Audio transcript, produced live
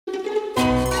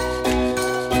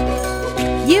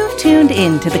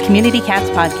tuned in to the Community Cats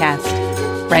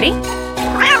podcast. Ready?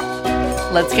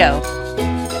 Let's go.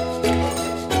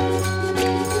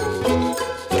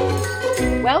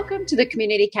 Welcome to the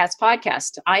Community Cats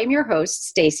podcast. I am your host,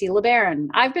 Stacy LeBaron.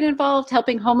 I've been involved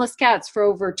helping homeless cats for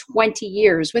over 20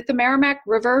 years with the Merrimack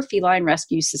River Feline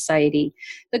Rescue Society.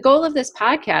 The goal of this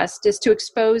podcast is to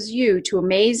expose you to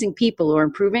amazing people who are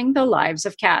improving the lives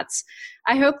of cats.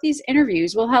 I hope these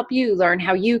interviews will help you learn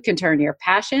how you can turn your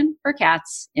passion for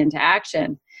cats into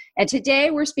action. And today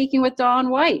we're speaking with Dawn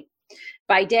White.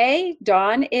 By day,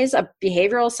 Dawn is a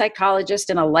behavioral psychologist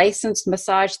and a licensed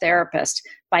massage therapist.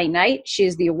 By night, she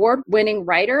is the award-winning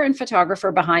writer and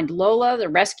photographer behind Lola, the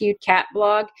Rescued Cat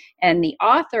blog, and the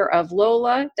author of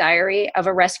Lola, Diary of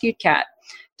a Rescued Cat.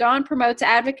 Dawn promotes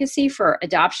advocacy for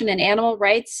adoption and animal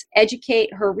rights,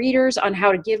 educate her readers on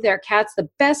how to give their cats the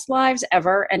best lives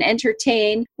ever, and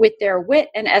entertain with their wit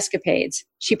and escapades.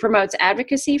 She promotes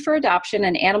advocacy for adoption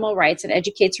and animal rights and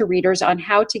educates her readers on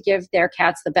how to give their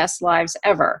cats the best lives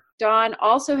ever. Dawn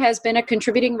also has been a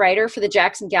contributing writer for the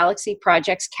Jackson Galaxy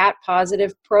Project's Cat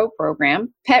Positive Pro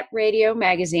program, Pet Radio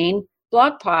Magazine,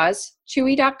 Blog Pause,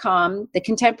 Chewy.com, The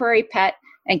Contemporary Pet,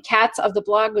 and Cats of the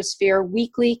Blogosphere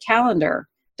weekly calendar.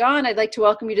 Dawn, I'd like to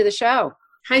welcome you to the show.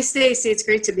 Hi, Stacy. It's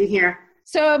great to be here.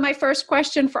 So my first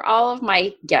question for all of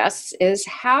my guests is,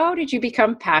 how did you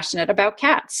become passionate about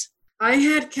cats? I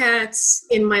had cats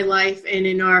in my life and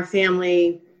in our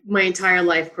family my entire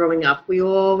life growing up. We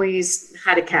always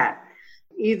had a cat.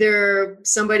 Either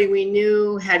somebody we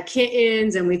knew had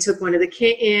kittens and we took one of the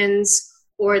kittens,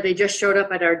 or they just showed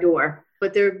up at our door.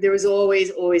 But there was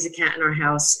always a cat in our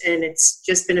house, and it's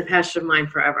just been a passion of mine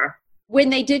forever. When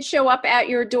they did show up at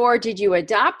your door, did you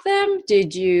adopt them?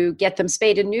 Did you get them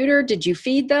spayed and neutered? Did you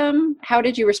feed them? How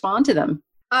did you respond to them?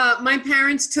 My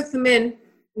parents took them in.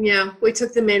 Yeah, we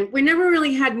took them in. We never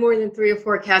really had more than 3 or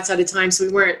 4 cats at a time, so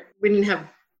we didn't have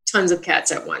tons of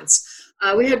cats at once.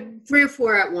 We had 3 or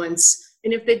 4 at once.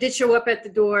 And if they did show up at the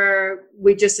door,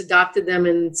 we just adopted them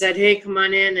and said, hey, come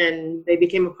on in, and they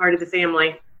became a part of the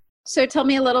family. So tell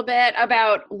me a little bit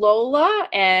about Lola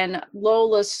and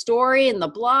Lola's story and the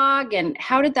blog, and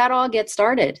how did that all get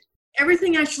started?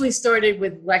 Everything actually started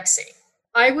with Lexi.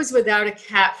 I was without a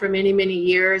cat for many, many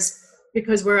years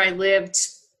because where I lived,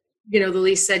 the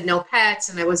lease said no pets,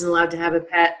 and I wasn't allowed to have a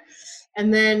pet.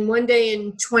 And then one day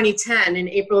in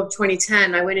April of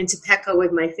 2010, I went into Petco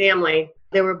with my family.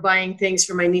 They were buying things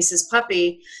for my niece's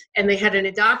puppy, and they had an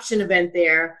adoption event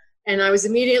there. And I was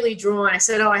immediately drawn. I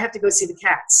said, I have to go see the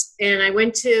cats. And I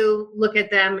went to look at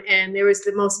them, and there was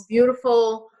the most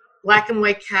beautiful black and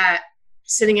white cat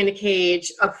sitting in a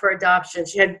cage up for adoption.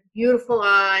 She had beautiful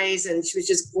eyes, and she was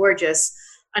just gorgeous.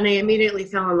 And I immediately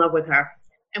fell in love with her.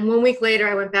 And 1 week later,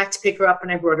 I went back to pick her up,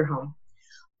 and I brought her home.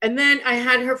 And then I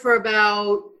had her for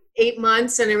about 8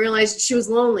 months, and I realized she was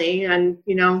lonely. And,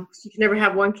 you can never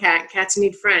have one cat. Cats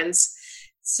need friends.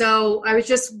 So I was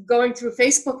just going through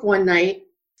Facebook one night.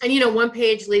 And, one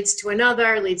page leads to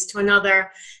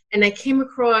another. And I came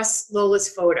across Lola's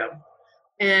photo.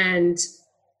 And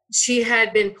she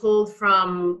had been pulled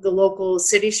from the local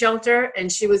city shelter,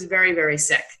 and she was very, very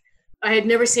sick. I had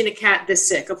never seen a cat this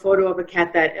sick, a photo of a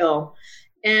cat that ill.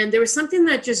 And there was something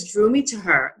that just drew me to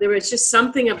her. There was just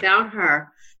something about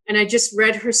her. And I just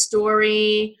read her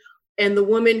story. And the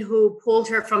woman who pulled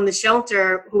her from the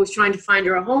shelter, who was trying to find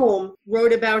her a home,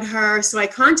 wrote about her. So I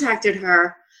contacted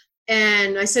her.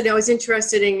 And I said I was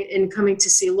interested in coming to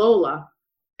see Lola.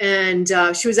 And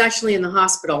she was actually in the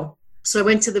hospital. So I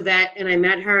went to the vet and I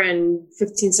met her, and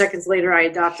 15 seconds later I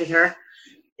adopted her.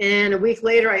 And a week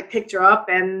later I picked her up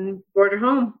and brought her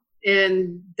home.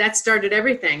 And that started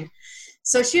everything.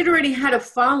 So she had already had a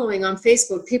following on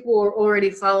Facebook. People were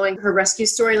already following her rescue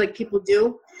story like people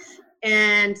do.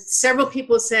 And several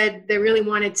people said they really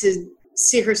wanted to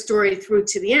see her story through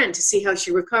to the end, to see how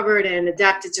she recovered and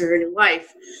adapted to her new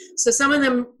life. So some of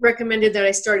them recommended that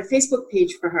I start a Facebook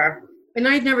page for her. And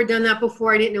I had never done that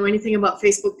before. I didn't know anything about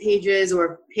Facebook pages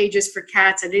or pages for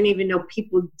cats. I didn't even know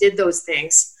people did those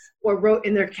things or wrote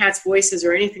in their cats' voices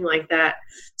or anything like that.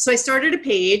 So I started a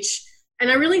page,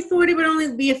 and I really thought it would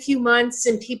only be a few months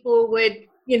and people would,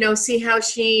 see how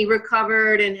she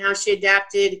recovered and how she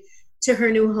adapted to her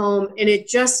new home. And it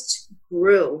just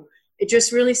grew. It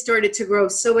just really started to grow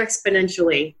so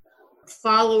exponentially.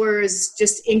 Followers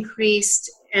just increased,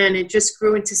 and it just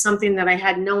grew into something that I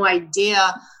had no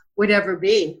idea would ever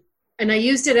be. And I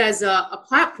used it as a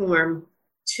platform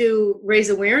to raise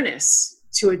awareness,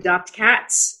 to adopt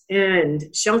cats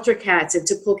and shelter cats, and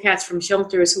to pull cats from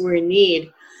shelters who were in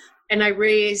need. And I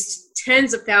raised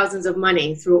tens of thousands of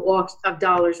dollars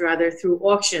through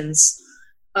auctions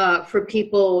for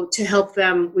people to help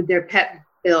them with their pet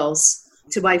bills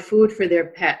to buy food for their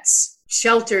pets,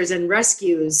 shelters and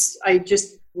rescues. I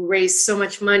just raised so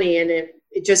much money, and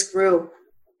it just grew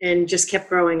and just kept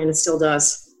growing, and it still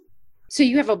does. So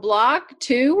you have a blog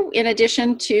too, in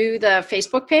addition to the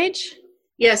Facebook page?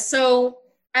 Yes. So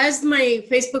as my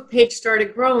Facebook page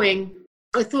started growing,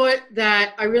 I thought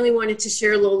that I really wanted to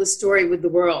share Lola's story with the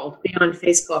world beyond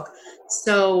Facebook.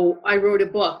 So I wrote a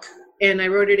book, and I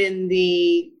wrote it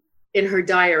in her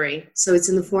diary. So it's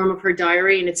in the form of her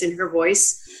diary, and it's in her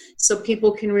voice. So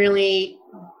people can really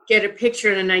get a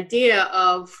picture and an idea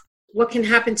of what can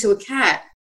happen to a cat,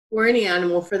 or any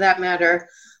animal for that matter,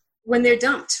 when they're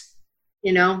dumped,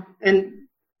 and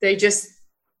they just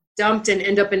dumped and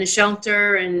end up in a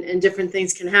shelter, and different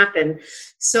things can happen.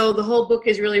 So the whole book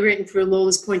is really written through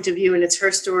Lola's point of view, and it's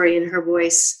her story and her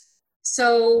voice.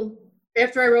 So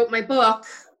after I wrote my book,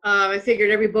 I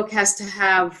figured every book has to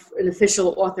have an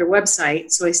official author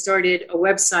website. So I started a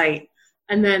website,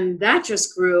 and then that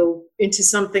just grew into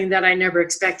something that I never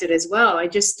expected as well. I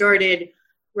just started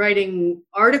writing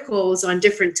articles on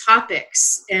different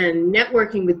topics and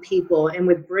networking with people and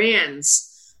with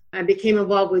brands. I became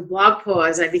involved with Blog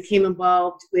Pause. I became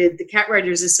involved with the Cat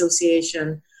Writers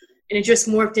Association. And it just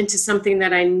morphed into something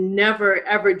that I never,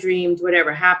 ever dreamed would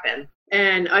ever happen.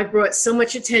 And I brought so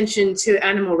much attention to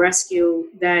animal rescue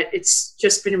that it's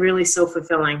just been really so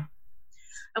fulfilling.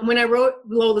 And when I wrote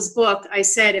Lola's book, I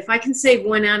said, if I can save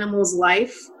one animal's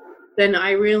life, then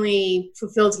I really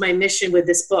fulfilled my mission with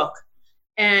this book.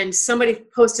 And somebody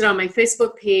posted on my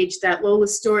Facebook page that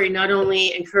Lola's story not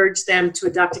only encouraged them to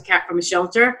adopt a cat from a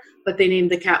shelter, but they named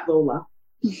the cat Lola.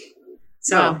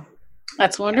 So wow.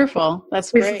 That's wonderful.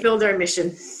 That's great. We fulfilled our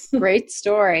mission. Great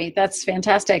story. That's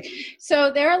fantastic.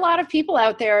 So there are a lot of people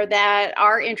out there that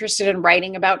are interested in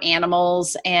writing about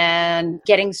animals and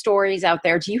getting stories out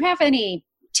there. Do you have any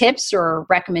tips or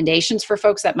recommendations for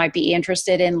folks that might be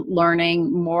interested in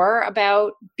learning more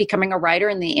about becoming a writer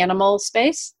in the animal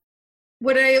space?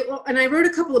 I wrote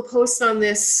a couple of posts on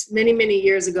this many, many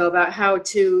years ago about how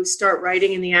to start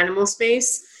writing in the animal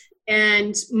space.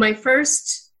 And my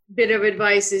first bit of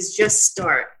advice is just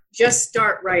start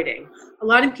writing. A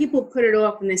lot of people put it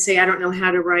off and they say, I don't know how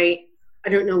to write. I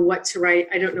don't know what to write.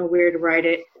 I don't know where to write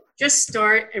it. Just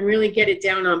start and really get it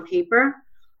down on paper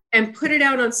and put it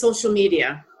out on social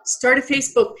media. Start a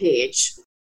Facebook page.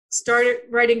 Start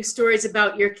writing stories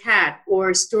about your cat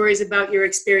or stories about your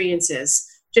experiences.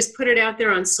 Just put it out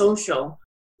there on social.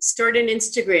 Start an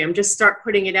Instagram. Just start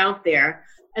putting it out there.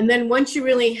 And then once you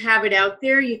really have it out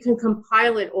there, you can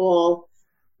compile it all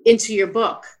into your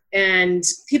book. And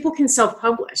people can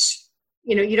self-publish.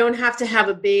 You don't have to have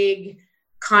a big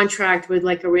contract with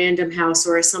like a Random House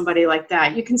or somebody like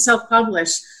that. You can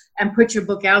self-publish and put your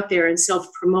book out there and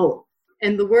self-promote.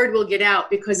 And the word will get out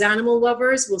because animal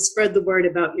lovers will spread the word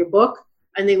about your book,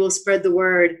 and they will spread the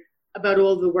word about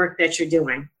all the work that you're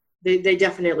doing. They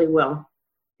definitely will.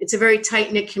 It's a very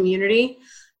tight-knit community,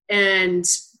 and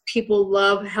people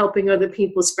love helping other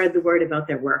people spread the word about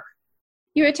their work.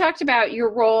 You had talked about your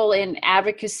role in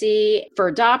advocacy for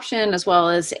adoption as well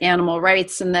as animal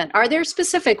rights, and that are there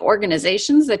specific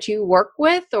organizations that you work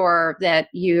with or that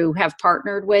you have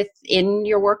partnered with in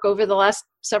your work over the last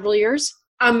several years?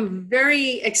 I'm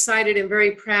very excited and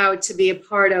very proud to be a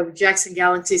part of Jackson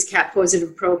Galaxy's Cat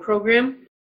Positive Pro program.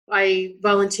 I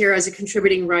volunteer as a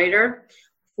contributing writer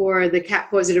for the Cat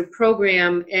Positive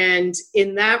program, and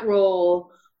in that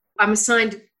role, I'm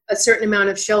assigned a certain amount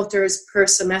of shelters per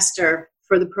semester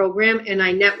for the program, and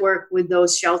I network with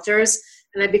those shelters,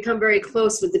 and I become very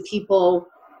close with the people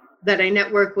that I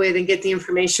network with and get the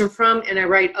information from, and I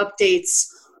write updates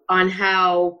on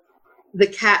how the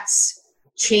cats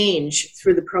change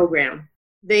through the program.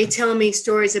 They tell me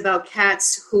stories about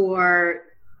cats who are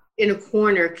in a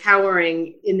corner,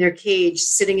 cowering in their cage,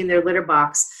 sitting in their litter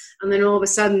box, and then all of a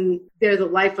sudden they're the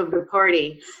life of the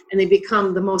party, and they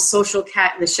become the most social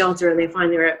cat in the shelter, and they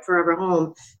find their forever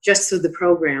home just through the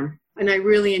program. And I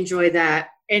really enjoy that.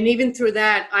 And even through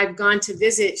that, I've gone to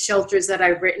visit shelters that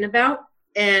I've written about,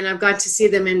 and I've got to see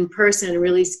them in person and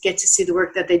really get to see the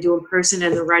work that they do in person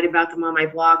and to write about them on my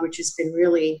blog, which has been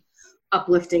really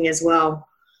uplifting as well.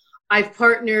 I've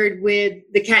partnered with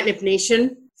the Catnip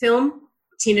Nation film,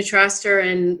 Tina Traster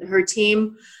and her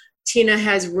team. Tina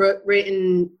has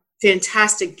written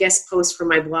fantastic guest posts for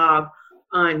my blog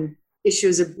on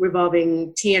issues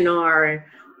revolving TNR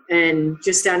and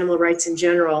just animal rights in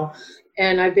general.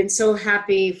 And I've been so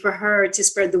happy for her to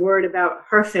spread the word about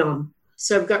her film.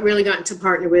 So I've really gotten to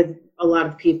partner with a lot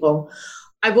of people.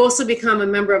 I've also become a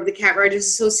member of the Cat Writers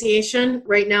Association.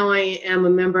 Right now I am a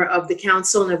member of the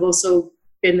council, and I've also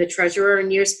been the treasurer in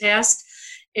years past.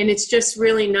 And it's just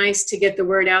really nice to get the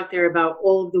word out there about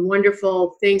all of the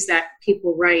wonderful things that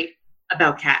people write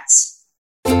about cats.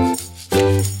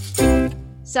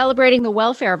 Celebrating the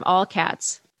welfare of all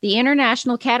cats. The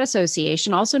International Cat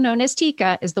Association, also known as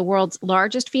TICA, is the world's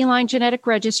largest feline genetic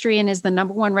registry and is the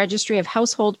 #1 registry of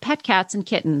household pet cats and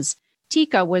kittens.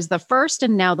 TICA was the first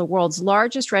and now the world's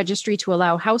largest registry to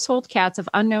allow household cats of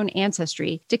unknown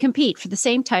ancestry to compete for the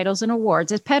same titles and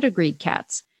awards as pedigreed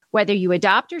cats. Whether you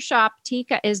adopt or shop,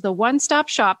 TICA is the one-stop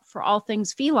shop for all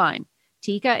things feline.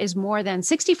 TICA is more than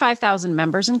 65,000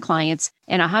 members and clients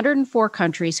in 104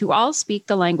 countries who all speak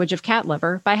the language of cat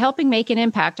lover by helping make an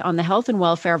impact on the health and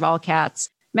welfare of all cats.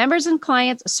 Members and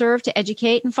clients serve to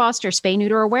educate and foster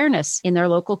spay-neuter awareness in their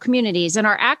local communities and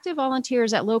are active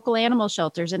volunteers at local animal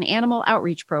shelters and animal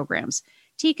outreach programs.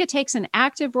 TICA takes an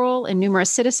active role in numerous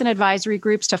citizen advisory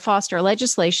groups to foster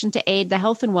legislation to aid the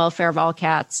health and welfare of all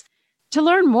cats. To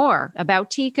learn more about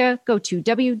TICA, go to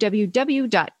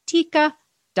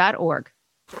www.tica.org.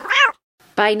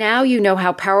 By now, you know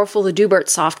how powerful the Dubert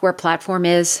software platform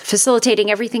is, facilitating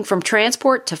everything from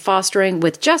transport to fostering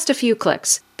with just a few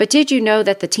clicks. But did you know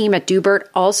that the team at Dubert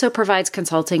also provides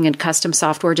consulting and custom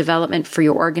software development for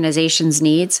your organization's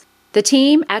needs? The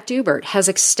team at Dubert has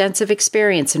extensive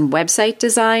experience in website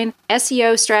design,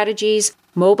 SEO strategies,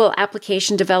 mobile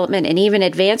application development, and even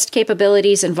advanced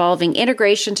capabilities involving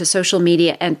integration to social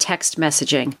media and text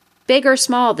messaging. Big or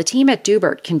small, the team at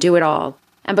Dubert can do it all.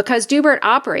 And because Dubert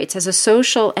operates as a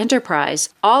social enterprise,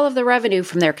 all of the revenue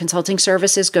from their consulting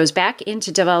services goes back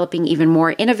into developing even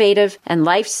more innovative and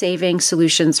life-saving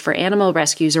solutions for animal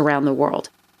rescues around the world.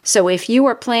 So if you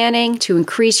are planning to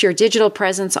increase your digital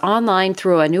presence online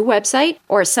through a new website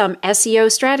or some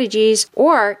SEO strategies,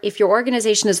 or if your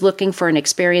organization is looking for an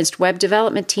experienced web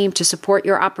development team to support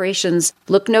your operations,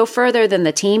 look no further than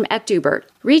the team at Dubert.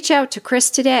 Reach out to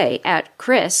Chris today at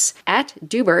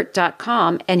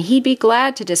chris@dubert.com, and he'd be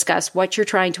glad to discuss what you're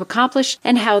trying to accomplish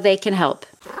and how they can help.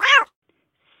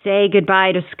 Say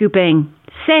goodbye to scooping.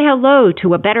 Say hello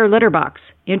to a better litter box.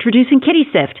 Introducing Kitty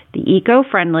Sift, the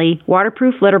eco-friendly,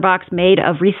 waterproof litter box made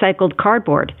of recycled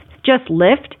cardboard. Just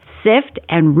lift, sift,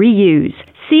 and reuse.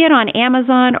 See it on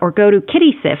Amazon or go to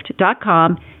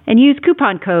kittysift.com and use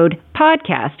coupon code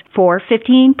PODCAST for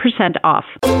 15% off.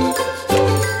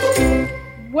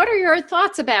 What are your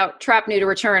thoughts about Trap Neuter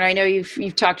Return? I know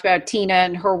you've talked about Tina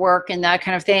and her work and that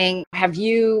kind of thing. Have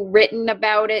you written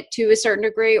about it to a certain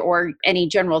degree, or any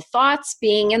general thoughts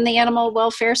being in the animal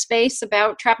welfare space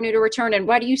about Trap Neuter Return? And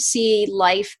what do you see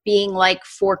life being like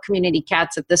for community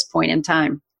cats at this point in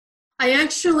time? I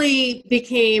actually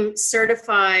became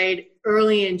certified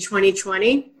early in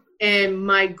 2020. And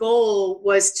my goal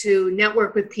was to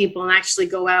network with people and actually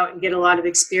go out and get a lot of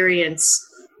experience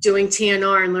doing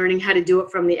TNR and learning how to do it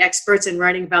from the experts and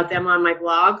writing about them on my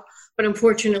blog. But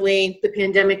unfortunately, the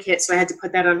pandemic hit, so I had to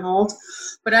put that on hold.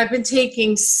 But I've been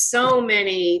taking so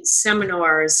many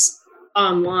seminars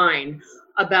online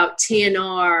about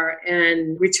TNR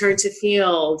and Return to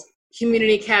Field,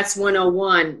 Community Cats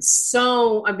 101.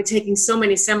 So I've been taking so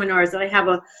many seminars that I have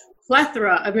a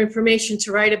plethora of information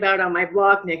to write about on my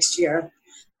blog next year.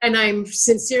 And I'm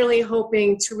sincerely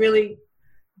hoping to really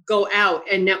go out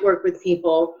and network with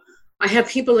people. I have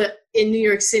people in New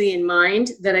York City in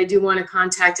mind that I do want to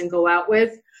contact and go out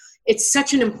with. It's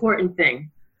such an important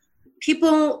thing.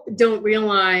 People don't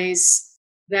realize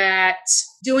that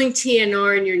doing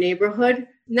TNR in your neighborhood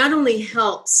not only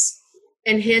helps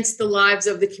enhance the lives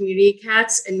of the community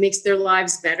cats and makes their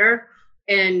lives better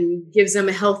and gives them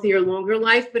a healthier, longer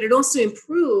life, but it also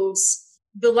improves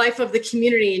the life of the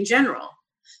community in general.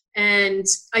 And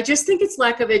I just think it's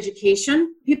lack of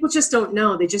education. People just don't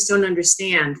know. They just don't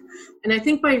understand. And I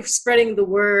think by spreading the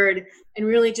word and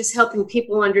really just helping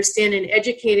people understand and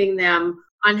educating them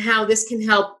on how this can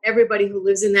help everybody who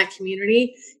lives in that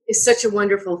community is such a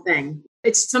wonderful thing.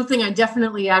 It's something I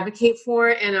definitely advocate for,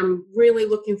 and I'm really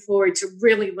looking forward to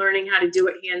really learning how to do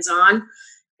it hands-on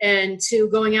and to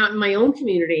going out in my own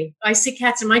community. I see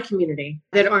cats in my community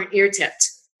that aren't ear-tipped,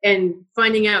 and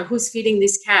finding out who's feeding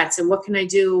these cats and what can I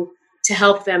do to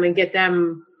help them and get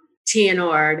them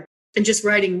TNR'd, and just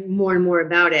writing more and more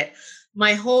about it.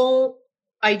 My whole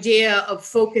idea of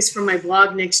focus for my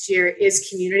blog next year is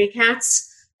community cats,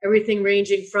 everything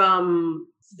ranging from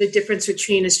the difference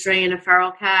between a stray and a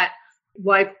feral cat,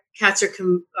 why cats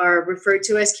are referred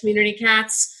to as community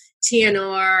cats,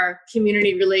 TNR,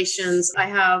 community relations. I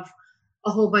have a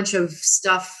whole bunch of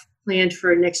stuff planned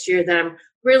for next year that I'm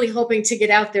really hoping to get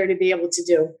out there to be able to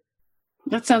do.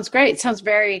 That sounds great. Sounds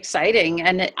very exciting.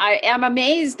 And I am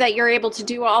amazed that you're able to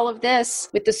do all of this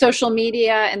with the social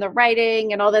media and the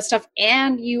writing and all that stuff.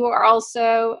 And you are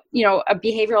also, a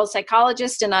behavioral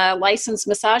psychologist and a licensed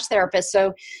massage therapist.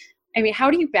 So,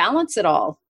 how do you balance it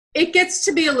all? It gets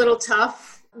to be a little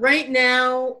tough. Right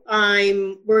now,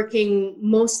 I'm working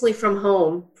mostly from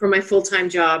home for my full-time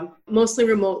job, mostly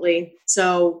remotely.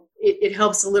 So it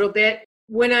helps a little bit.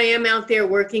 When I am out there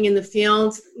working in the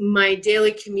field, my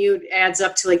daily commute adds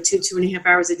up to like 2.5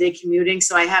 hours a day commuting.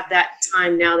 So I have that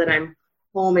time now that I'm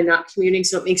home and not commuting.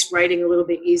 So it makes writing a little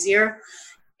bit easier.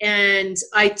 And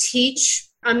I teach.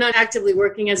 I'm not actively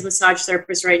working as a massage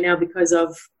therapist right now because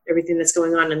of everything that's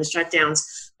going on in the shutdowns.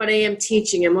 But I am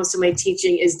teaching, and most of my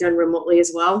teaching is done remotely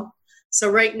as well. So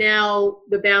right now,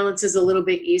 the balance is a little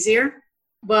bit easier.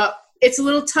 But it's a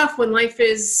little tough when life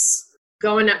is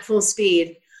going at full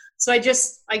speed. So I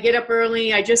get up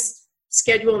early, I just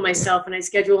schedule myself and I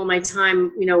schedule my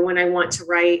time, when I want to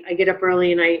write. I get up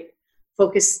early and I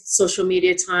focus social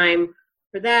media time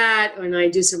for that. And I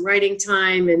do some writing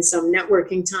time and some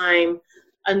networking time.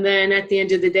 And then at the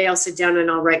end of the day, I'll sit down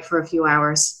and I'll write for a few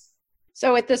hours.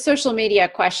 So with the social media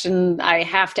question, I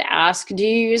have to ask, do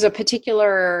you use a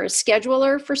particular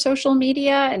scheduler for social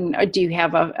media? And do you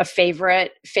have a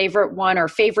favorite one or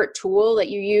favorite tool that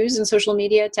you use in social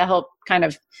media to help kind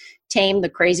of tame the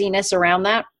craziness around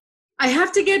that? I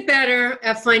have to get better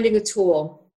at finding a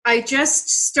tool. I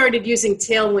just started using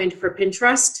Tailwind for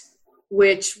Pinterest,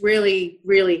 which really,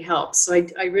 really helps. So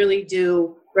I really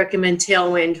do recommend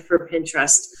Tailwind for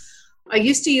Pinterest. I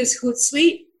used to use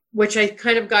Hootsuite, which I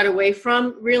kind of got away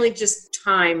from, really just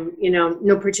time,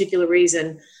 no particular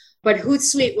reason. But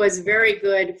Hootsuite was very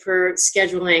good for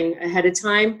scheduling ahead of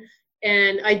time.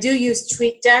 And I do use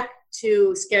TweetDeck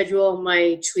to schedule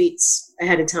my tweets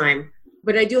ahead of time.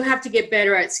 But I do have to get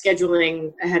better at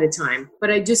scheduling ahead of time.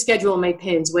 But I do schedule my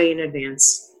pins way in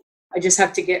advance. I just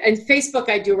have to and Facebook,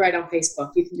 I do write on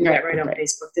Facebook. You can do that right on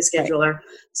Facebook, the scheduler. Right.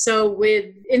 So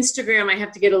with Instagram, I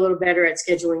have to get a little better at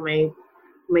scheduling my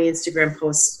Instagram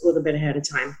posts a little bit ahead of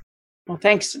time. Well,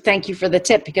 thank you for the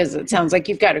tip, because it sounds like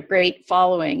you've got a great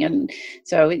following. And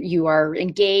so you are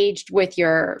engaged with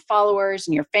your followers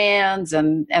and your fans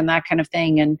and that kind of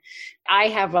thing. And I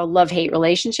have a love-hate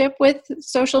relationship with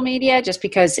social media just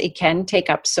because it can take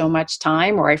up so much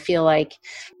time, or I feel like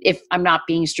if I'm not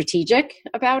being strategic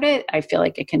about it, I feel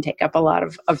like it can take up a lot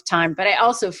of time. But I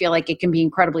also feel like it can be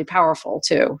incredibly powerful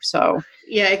too. So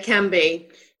yeah, it can be.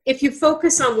 If you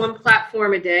focus on one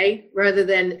platform a day rather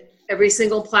than every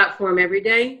single platform every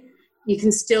day, you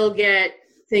can still get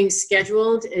things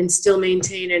scheduled and still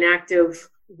maintain an active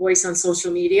voice on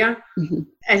social media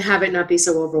and have it not be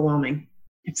so overwhelming.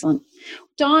 Excellent.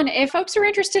 Dawn, if folks are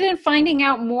interested in finding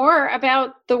out more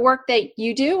about the work that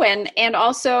you do and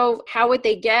also how would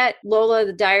they get Lola,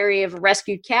 the Diary of a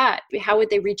Rescued Cat, how would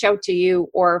they reach out to you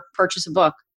or purchase a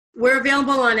book? We're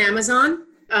available on Amazon,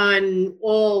 on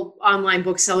all online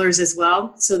booksellers as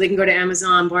well. So they can go to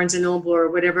Amazon, Barnes & Noble,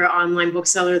 or whatever online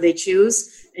bookseller they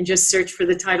choose and just search for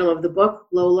the title of the book,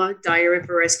 Lola, Diary of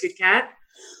a Rescued Cat.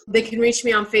 They can reach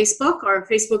me on Facebook. Our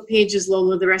Facebook page is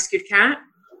Lola the Rescued Cat,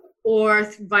 or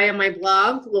via my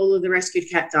blog,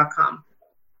 lolatherescuedcat.com.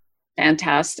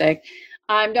 Fantastic.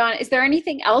 Dawn, is there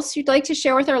anything else you'd like to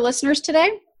share with our listeners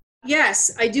today?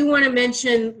 Yes, I do want to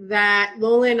mention that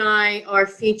Lola and I are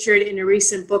featured in a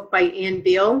recent book by Ann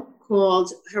Beal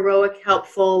called Heroic,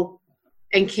 Helpful,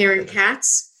 and Caring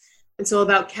Cats. It's all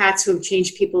about cats who have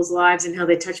changed people's lives and how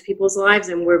they touch people's lives.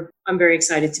 And I'm very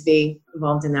excited to be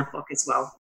involved in that book as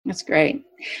well. That's great.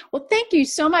 Well, thank you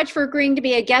so much for agreeing to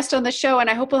be a guest on the show, and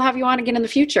I hope we'll have you on again in the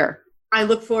future. I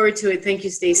look forward to it. Thank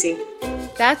you, Stacy.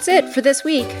 That's it for this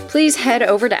week. Please head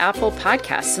over to Apple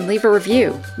Podcasts and leave a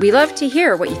review. We love to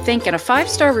hear what you think, and a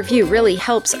 5-star review really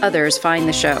helps others find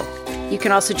the show. You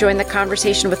can also join the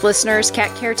conversation with listeners,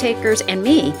 cat caretakers, and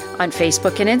me on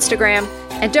Facebook and Instagram.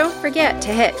 And don't forget to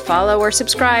hit follow or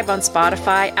subscribe on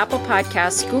Spotify, Apple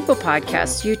Podcasts, Google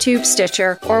Podcasts, YouTube,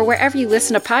 Stitcher, or wherever you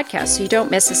listen to podcasts so you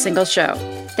don't miss a single show.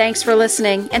 Thanks for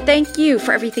listening, and thank you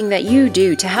for everything that you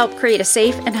do to help create a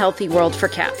safe and healthy world for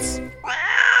cats.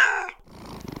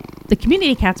 The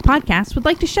Community Cats podcast would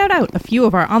like to shout out a few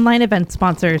of our online event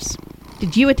sponsors.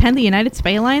 Did you attend the United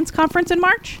Spay Alliance conference in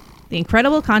March? The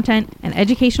incredible content and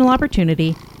educational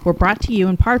opportunity were brought to you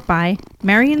in part by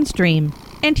Marion's Dream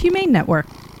and Humane Network.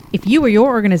 If you or your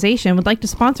organization would like to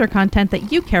sponsor content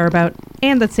that you care about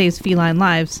and that saves feline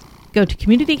lives, go to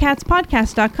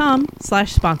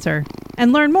communitycatspodcast.com/sponsor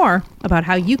and learn more about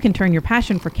how you can turn your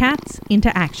passion for cats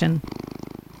into action.